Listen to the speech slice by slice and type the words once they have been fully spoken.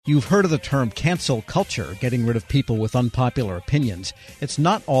You've heard of the term cancel culture, getting rid of people with unpopular opinions. It's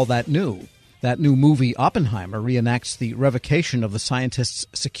not all that new. That new movie, Oppenheimer, reenacts the revocation of the scientist's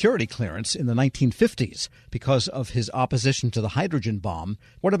security clearance in the 1950s because of his opposition to the hydrogen bomb.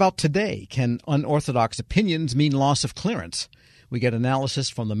 What about today? Can unorthodox opinions mean loss of clearance? We get analysis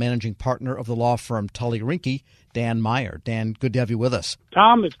from the managing partner of the law firm Tully Rinke, Dan Meyer. Dan, good to have you with us.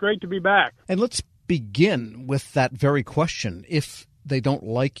 Tom, it's great to be back. And let's begin with that very question. If they don't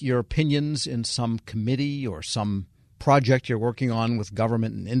like your opinions in some committee or some project you're working on with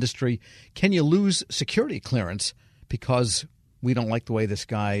government and industry, can you lose security clearance because we don't like the way this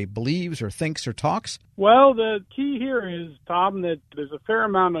guy believes or thinks or talks? Well, the key here is, Tom, that there's a fair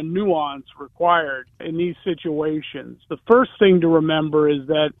amount of nuance required in these situations. The first thing to remember is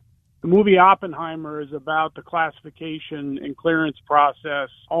that the movie Oppenheimer is about the classification and clearance process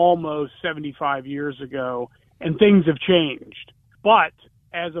almost 75 years ago, and things have changed. But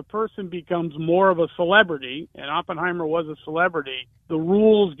as a person becomes more of a celebrity, and Oppenheimer was a celebrity, the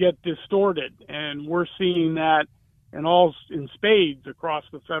rules get distorted. And we're seeing that in spades across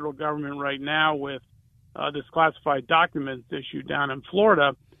the federal government right now with this classified documents issue down in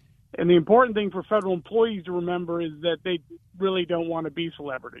Florida. And the important thing for federal employees to remember is that they really don't want to be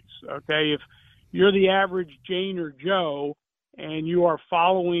celebrities. Okay, if you're the average Jane or Joe and you are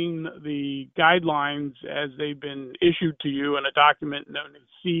following the guidelines as they've been issued to you in a document known as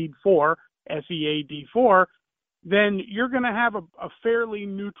SEAD4, SEAD4, then you're going to have a fairly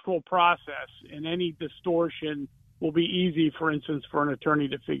neutral process, and any distortion will be easy, for instance, for an attorney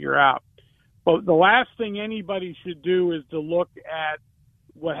to figure out. But the last thing anybody should do is to look at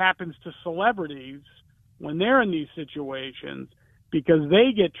what happens to celebrities when they're in these situations, because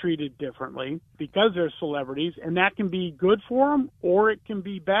they get treated differently because they're celebrities, and that can be good for them or it can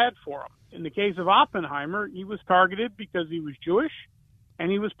be bad for them. In the case of Oppenheimer, he was targeted because he was Jewish, and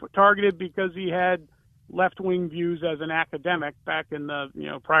he was targeted because he had left-wing views as an academic back in the,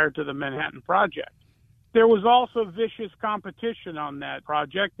 prior to the Manhattan Project. There was also vicious competition on that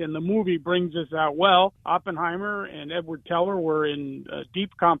project, and the movie brings this out well. Oppenheimer and Edward Teller were in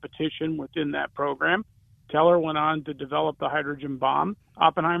deep competition within that program. Teller went on to develop the hydrogen bomb.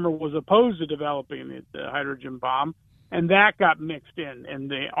 Oppenheimer was opposed to developing the hydrogen bomb, and that got mixed in.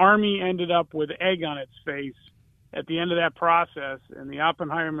 And the Army ended up with egg on its face at the end of that process, and the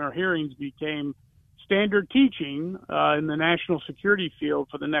Oppenheimer hearings became standard teaching in the national security field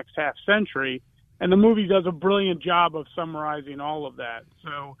for the next half century. And the movie does a brilliant job of summarizing all of that.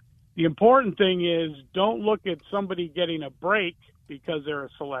 So the important thing is, don't look at somebody getting a break because they're a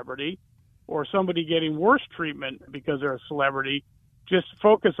celebrity, or somebody getting worse treatment because they're a celebrity. Just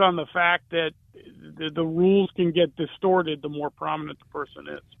focus on the fact that the rules can get distorted the more prominent the person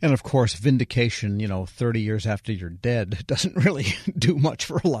is. And of course, vindication, 30 years after you're dead doesn't really do much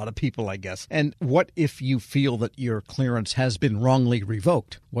for a lot of people, I guess. And what if you feel that your clearance has been wrongly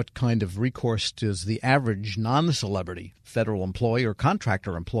revoked? What kind of recourse does the average non-celebrity federal employee or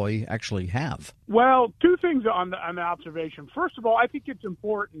contractor employee actually have? Well, two things on the observation. First of all, I think it's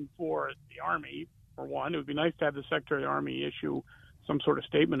important for the Army, for one. It would be nice to have the Secretary of the Army issue some sort of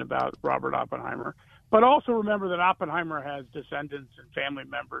statement about Robert Oppenheimer. But also remember that Oppenheimer has descendants and family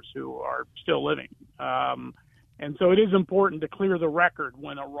members who are still living. And so it is important to clear the record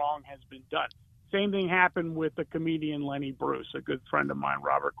when a wrong has been done. Same thing happened with the comedian Lenny Bruce. A good friend of mine,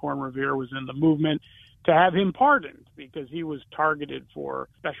 Robert Korn Revere, was in the movement to have him pardoned because he was targeted for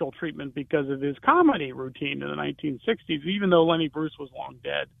special treatment because of his comedy routine in the 1960s. Even though Lenny Bruce was long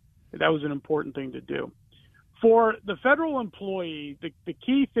dead, that was an important thing to do. For the federal employee, the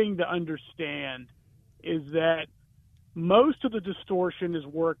key thing to understand is that most of the distortion is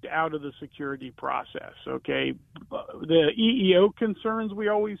worked out of the security process, okay? The EEO concerns we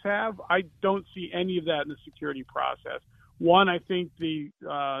always have, I don't see any of that in the security process. One, I think the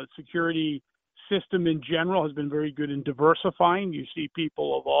security system in general has been very good in diversifying. You see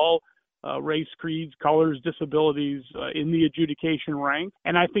people of all race, creeds, colors, disabilities in the adjudication rank.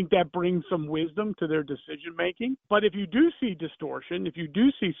 And I think that brings some wisdom to their decision making. But if you do see distortion, if you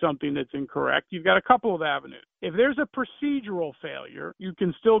do see something that's incorrect, you've got a couple of avenues. If there's a procedural failure, you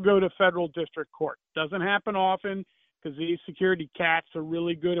can still go to federal district court. Doesn't happen often because these security cats are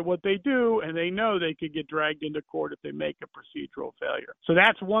really good at what they do, and they know they could get dragged into court if they make a procedural failure. So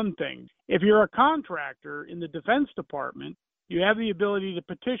that's one thing. If you're a contractor in the Defense Department, you have the ability to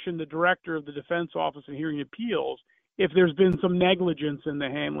petition the director of the Defense Office of Hearing Appeals if there's been some negligence in the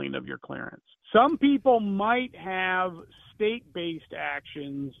handling of your clearance. Some people might have state-based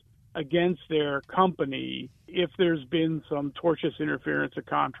actions against their company if there's been some tortious interference of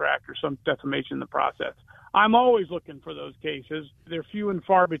contract or some defamation in the process. I'm always looking for those cases. They're few and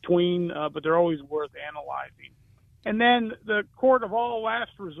far between, but they're always worth analyzing. And then the court of all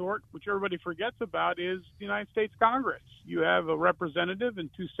last resort, which everybody forgets about, is the United States Congress. You have a representative and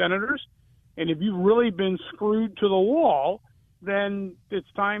 2 senators, and if you've really been screwed to the wall, then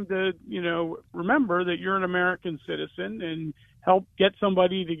it's time to, remember that you're an American citizen and help get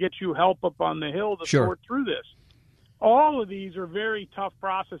somebody to get you help up on the Hill to sort through this. All of these are very tough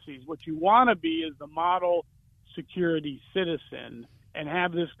processes. What you want to be is the model security citizen and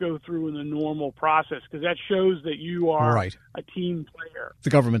have this go through in the normal process, because that shows that you are a team player. The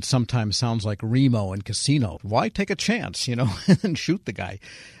government sometimes sounds like Remo in Casino. Why take a chance, and shoot the guy?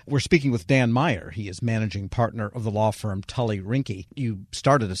 We're speaking with Dan Meyer. He is managing partner of the law firm Tully Rinke. You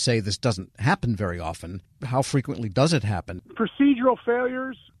started to say this doesn't happen very often. How frequently does it happen? Procedural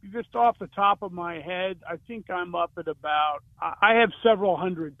failures, just off the top of my head, I think I'm up at I have several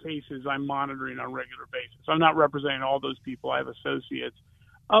hundred cases I'm monitoring on a regular basis. I'm not representing all those people. I have associates.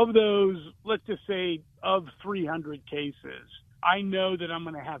 Of those, let's just say of 300 cases, I know that I'm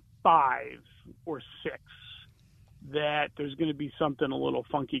going to have 5 or 6 that there's going to be something a little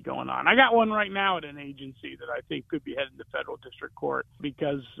funky going on. I got one right now at an agency that I think could be headed to federal district court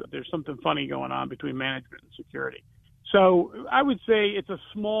because there's something funny going on between management and security. So I would say it's a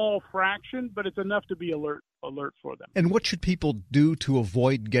small fraction, but it's enough to be alert for them. And what should people do to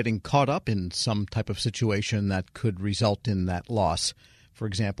avoid getting caught up in some type of situation that could result in that loss? For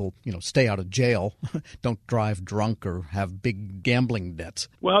example, stay out of jail, don't drive drunk, or have big gambling debts.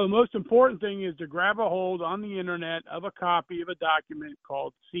 Well, the most important thing is to grab a hold on the Internet of a copy of a document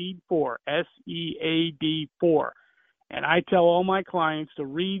called SEAD4, SEAD4. And I tell all my clients to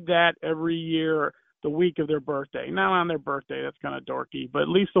read that every year, the week of their birthday. Not on their birthday, that's kind of dorky, but at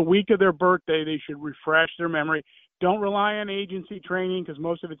least the week of their birthday, they should refresh their memory. Don't rely on agency training because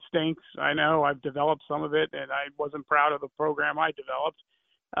most of it stinks. I know I've developed some of it, and I wasn't proud of the program I developed.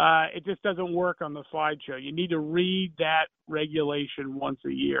 It just doesn't work on the slideshow. You need to read that regulation once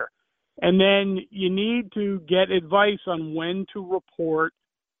a year. And then you need to get advice on when to report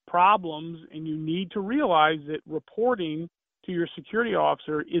problems, and you need to realize that reporting to your security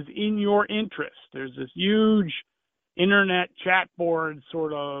officer is in your interest. There's this huge internet chat board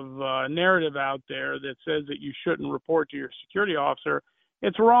sort of narrative out there that says that you shouldn't report to your security officer.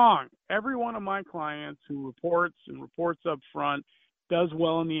 It's wrong. Every one of my clients who reports up front does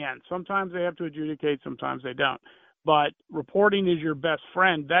well in the end. Sometimes they have to adjudicate, sometimes they don't. But reporting is your best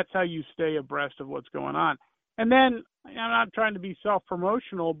friend. That's how you stay abreast of what's going on. And then, I'm not trying to be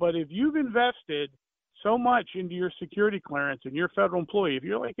self-promotional, but if you've invested so much into your security clearance and you're a federal employee, if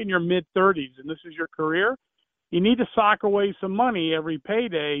you're like in your mid-30s and this is your career, you need to sock away some money every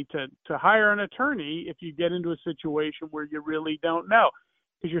payday to hire an attorney if you get into a situation where you really don't know.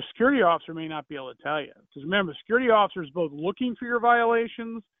 Because your security officer may not be able to tell you. Because remember, the security officer is both looking for your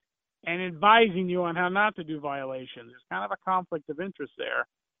violations and advising you on how not to do violations. There's kind of a conflict of interest there.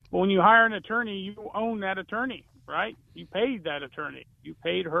 But when you hire an attorney, you own that attorney, right? You paid that attorney. You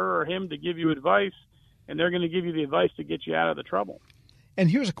paid her or him to give you advice, and they're going to give you the advice to get you out of the trouble.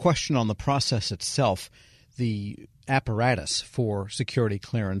 And here's a question on the process itself. The apparatus for security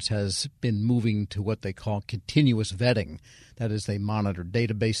clearance has been moving to what they call continuous vetting. That is, they monitor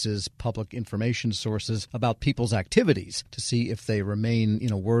databases, public information sources about people's activities to see if they remain,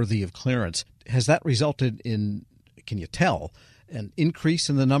 worthy of clearance. Has that resulted in, can you tell, an increase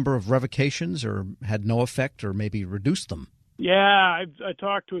in the number of revocations, or had no effect, or maybe reduced them? Yeah, I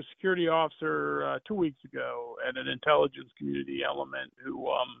talked to a security officer 2 weeks ago at an intelligence community element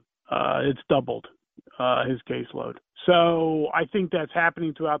who it's doubled his caseload. So I think that's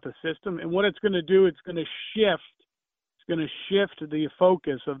happening throughout the system. And what it's going to do, it's going to shift the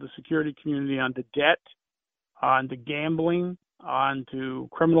focus of the security community onto debt, onto gambling, onto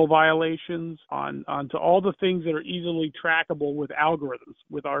criminal violations, onto all the things that are easily trackable with algorithms,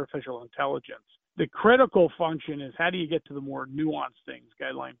 with artificial intelligence. The critical function is how do you get to the more nuanced things,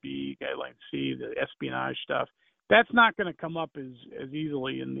 Guideline B, Guideline C, the espionage stuff. That's not going to come up as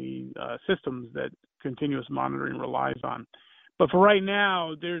easily in the systems that continuous monitoring relies on. But for right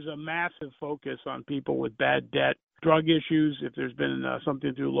now, there's a massive focus on people with bad debt, drug issues, if there's been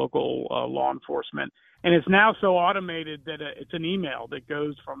something through local law enforcement. And it's now so automated that it's an email that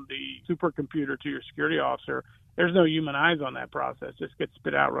goes from the supercomputer to your security officer. There's no human eyes on that process. It just gets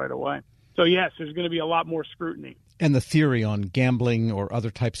spit out right away. So, yes, there's going to be a lot more scrutiny. And the theory on gambling or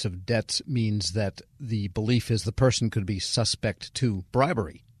other types of debts means that the belief is the person could be suspect to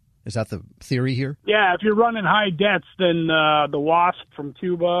bribery. Is that the theory here? Yeah, if you're running high debts, then the WASP from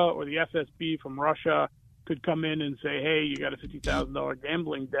Cuba or the FSB from Russia could come in and say, hey, you got a $50,000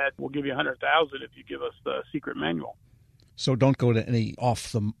 gambling debt. We'll give you $100,000 if you give us the secret manual. So don't go to any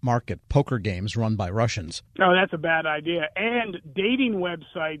off-the-market poker games run by Russians. No, that's a bad idea. And dating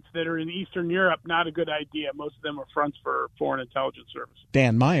websites that are in Eastern Europe, not a good idea. Most of them are fronts for Foreign Intelligence Service.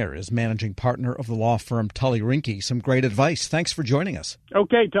 Dan Meyer is managing partner of the law firm Tully Rinke. Some great advice. Thanks for joining us.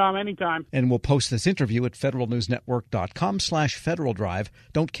 Okay, Tom, anytime. And we'll post this interview at federalnewsnetwork.com/Federal Drive.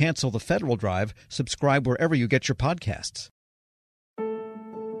 Don't cancel the Federal Drive. Subscribe wherever you get your podcasts.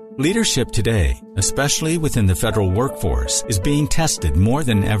 Leadership today, especially within the federal workforce, is being tested more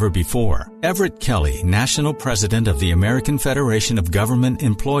than ever before. Everett Kelly, National President of the American Federation of Government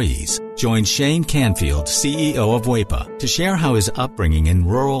Employees, joined Shane Canfield, CEO of WEPA, to share how his upbringing in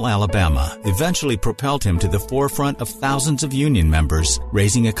rural Alabama eventually propelled him to the forefront of thousands of union members,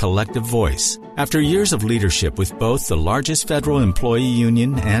 raising a collective voice. After years of leadership with both the largest federal employee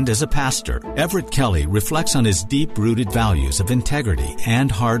union and as a pastor, Everett Kelly reflects on his deep-rooted values of integrity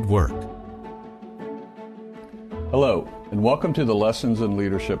and hard work. Hello, and welcome to the Lessons in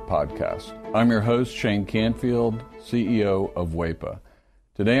Leadership podcast. I'm your host, Shane Canfield, CEO of WEPA.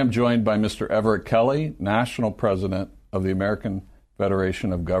 Today I'm joined by Mr. Everett Kelly, National President of the American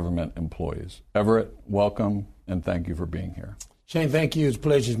Federation of Government Employees. Everett, welcome, and thank you for being here. Shane, thank you. It's a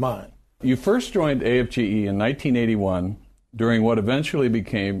pleasure's mine. You first joined AFGE in 1981 during what eventually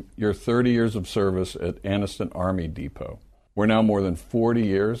became your 30 years of service at Anniston Army Depot. We're now more than 40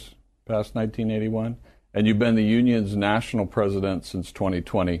 years past 1981, and you've been the union's national president since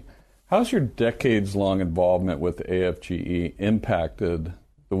 2020. How's your decades-long involvement with AFGE impacted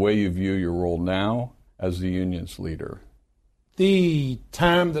the way you view your role now as the union's leader? The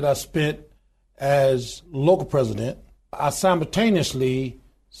time that I spent as local president, I simultaneously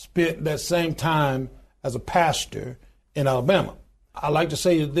spent that same time as a pastor in Alabama. I like to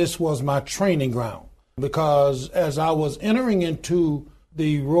say that this was my training ground because as I was entering into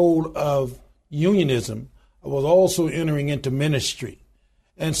the role of unionism, I was also entering into ministry.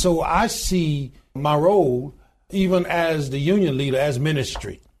 And so I see my role, even as the union leader, as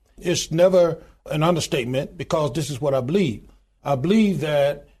ministry. It's never an understatement because this is what I believe. I believe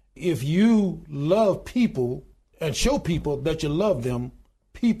that if you love people and show people that you love them,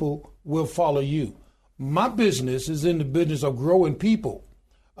 people will follow you. My business is in the business of growing people,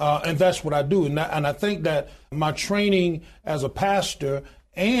 and that's what I do. And I think that my training as a pastor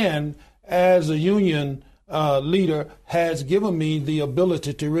and as a union leader has given me the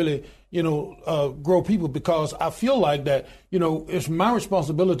ability to really, grow people because I feel like that, it's my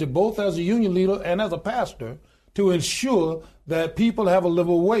responsibility both as a union leader and as a pastor to ensure that people have a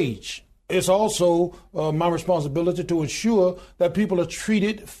livable wage. It's also my responsibility to ensure that people are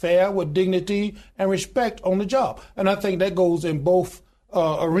treated fair with dignity and respect on the job. And I think that goes in both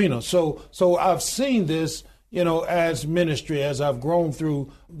arenas. So I've seen this, as ministry, as I've grown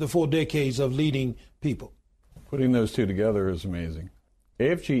through the 4 decades of leading people. Putting those two together is amazing.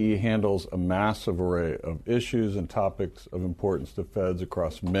 AFGE handles a massive array of issues and topics of importance to feds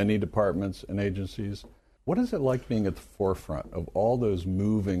across many departments and agencies. What is it like being at the forefront of all those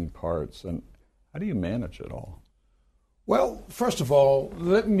moving parts, and how do you manage it all? Well, first of all,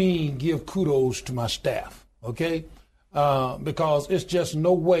 let me give kudos to my staff, okay? Because it's just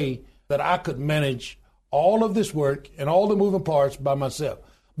no way that I could manage all of this work and all the moving parts by myself.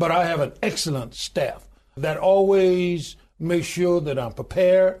 But I have an excellent staff that always makes sure that I'm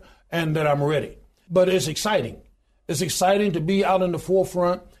prepared and that I'm ready. But it's exciting. It's exciting to be out in the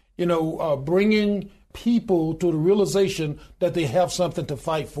forefront, bringing people to the realization that they have something to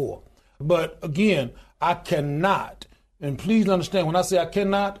fight for. But again, I cannot, and please understand, when I say I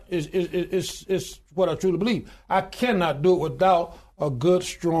cannot, it's what I truly believe. I cannot do it without a good,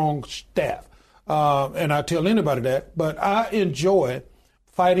 strong staff. And I tell anybody that, but I enjoy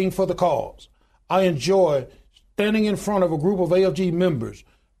fighting for the cause. I enjoy standing in front of a group of AFG members,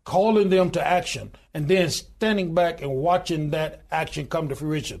 calling them to action, and then standing back and watching that action come to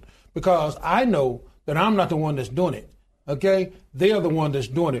fruition. Because I know that I'm not the one that's doing it, okay? They are the one that's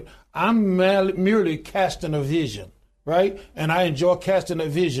doing it. I'm merely casting a vision, right? And I enjoy casting a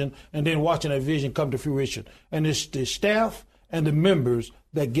vision and then watching that vision come to fruition. And it's the staff and the members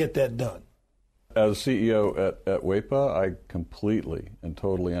that get that done. As CEO at WEPA, I completely and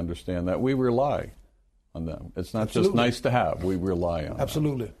totally understand that. We rely on them. It's not Absolutely. Just nice to have. We rely on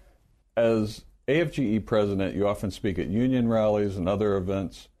Absolutely. Them. As AFGE president, you often speak at union rallies and other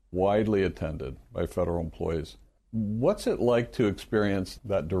events widely attended by federal employees. What's it like to experience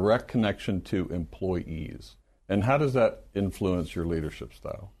that direct connection to employees? And how does that influence your leadership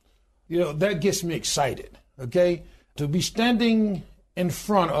style? That gets me excited, okay? To be standing in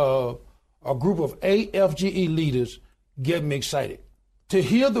front of a group of AFGE leaders get me excited. To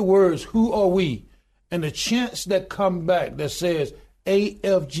hear the words, who are we, and the chants that come back that says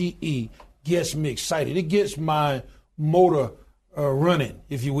AFGE gets me excited. It gets my motor running,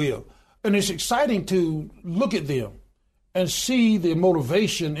 if you will. And it's exciting to look at them and see the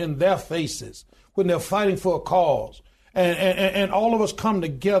motivation in their faces when they're fighting for a cause. And all of us come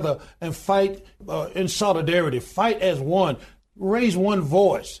together and fight in solidarity, fight as one, raise one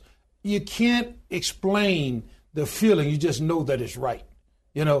voice. You can't explain the feeling. You just know that it's right.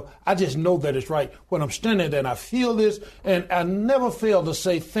 You know, I just know that it's right. When I'm standing there and I feel this, and I never fail to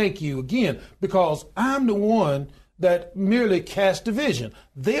say thank you again, because I'm the one that merely casts division.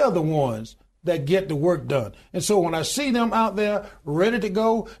 They are the ones that get the work done. And so when I see them out there ready to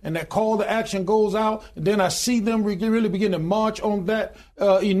go and that call to action goes out, and then I see them really begin to march on that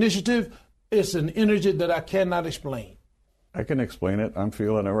initiative, it's an energy that I cannot explain. I can explain it. I'm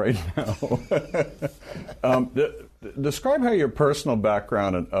feeling it right now. Describe how your personal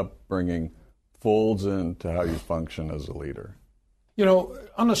background and upbringing folds into how you function as a leader. You know,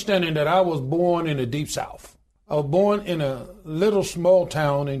 understanding that I was born in the Deep South. I was born in a little small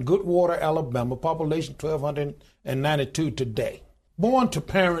town in Goodwater, Alabama, population 1,292 today. Born to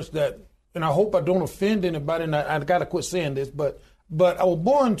parents that, and I hope I don't offend anybody, and I got to quit saying this, but I was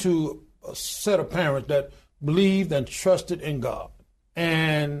born to a set of parents that believed and trusted in God.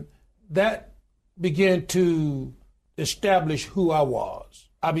 And that began to establish who I was.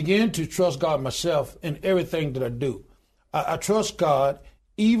 I began to trust God myself in everything that I do. I trust God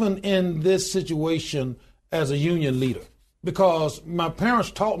even in this situation as a union leader, because my parents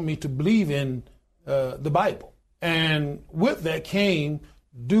taught me to believe in the Bible. And with that came,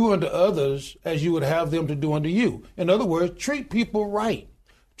 do unto others as you would have them to do unto you. In other words, treat people right.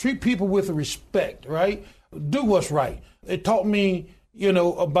 Treat people with respect, right? Do what's right. It taught me,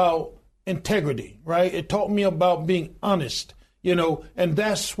 about integrity, right? It taught me about being honest, and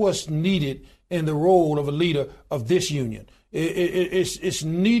that's what's needed in the role of a leader of this union. It's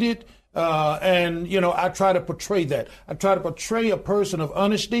needed. And I try to portray that. I try to portray a person of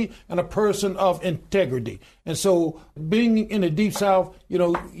honesty and a person of integrity. And so being in the Deep South,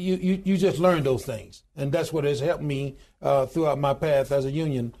 you just learn those things. And that's what has helped me throughout my path as a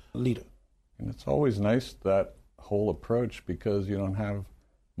union leader. And it's always nice, that whole approach, because you don't have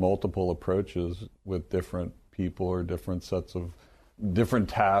multiple approaches with different people or different sets of different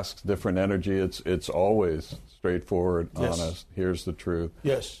tasks, different energy. It's always straightforward, yes. Honest. Here's the truth.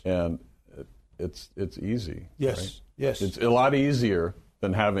 Yes. And it's easy. Yes. Right? Yes. It's a lot easier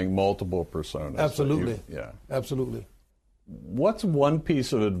than having multiple personas. Absolutely. Yeah. Absolutely. What's one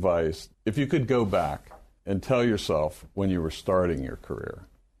piece of advice, if you could go back and tell yourself when you were starting your career?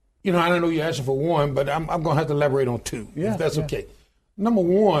 I don't know you're asking for one, but I'm going to have to elaborate on two, if that's okay. Number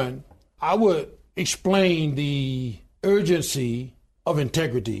one, I would explain the urgency of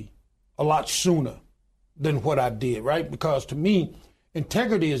integrity a lot sooner than what I did, right? Because to me,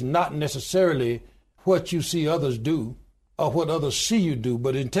 integrity is not necessarily what you see others do or what others see you do,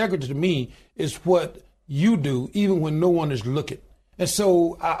 but integrity to me is what you do even when no one is looking. And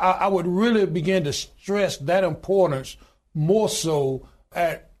so I would really begin to stress that importance more so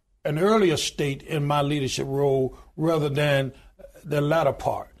at an earlier state in my leadership role rather than the latter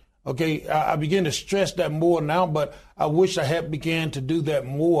part. Okay, I begin to stress that more now, but I wish I had began to do that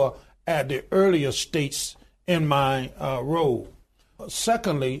more at the earlier states in my role.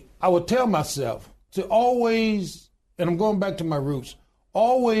 Secondly, I would tell myself to always, and I'm going back to my roots,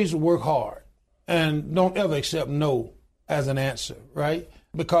 always work hard and don't ever accept no as an answer, right?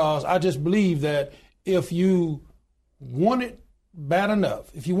 Because I just believe that if you want it bad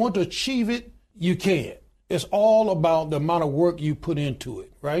enough, if you want to achieve it, you can. It's all about the amount of work you put into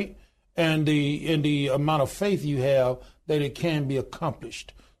it, right? And the amount of faith you have that it can be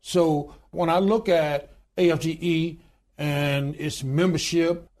accomplished. So when I look at AFGE and its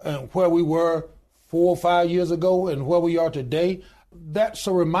membership and where we were 4 or 5 years ago and where we are today, that's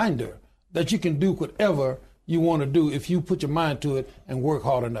a reminder that you can do whatever you want to do if you put your mind to it and work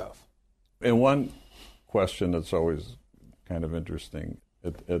hard enough. And one question that's always kind of interesting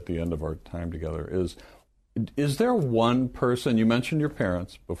at the end of our time together is there one person, you mentioned your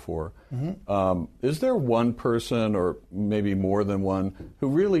parents before, mm-hmm. Is there one person or maybe more than one who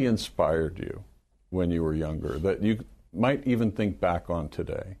really inspired you when you were younger that you might even think back on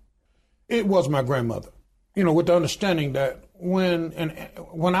today? It was my grandmother, with the understanding that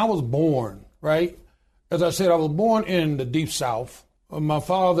when I was born, right, as I said, I was born in the Deep South. My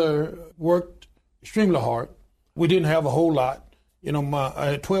father worked extremely hard. We didn't have a whole lot. I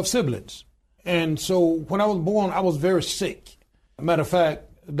had 12 siblings. And so when I was born, I was very sick. Matter of fact,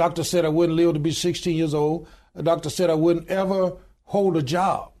 The doctor said I wouldn't live to be 16 years old. The doctor said I wouldn't ever hold a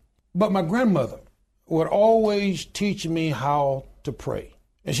job. But my grandmother would always teach me how to pray.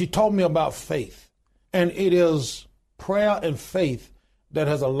 And she taught me about faith. And it is prayer and faith that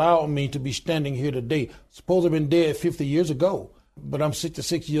has allowed me to be standing here today. Suppose I've been dead 50 years ago, but I'm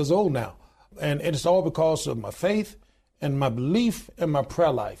 66 years old now. And it's all because of my faith and my belief and my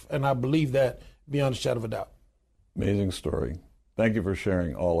prayer life. And I believe that beyond a shadow of a doubt. Amazing story. Thank you for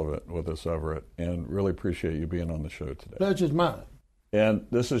sharing all of it with us, Everett, and really appreciate you being on the show today. Pleasure's mine. And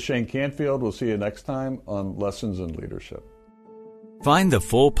this is Shane Canfield. We'll see you next time on Lessons in Leadership. Find the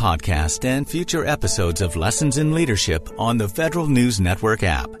full podcast and future episodes of Lessons in Leadership on the Federal News Network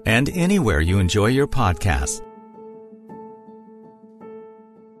app and anywhere you enjoy your podcasts.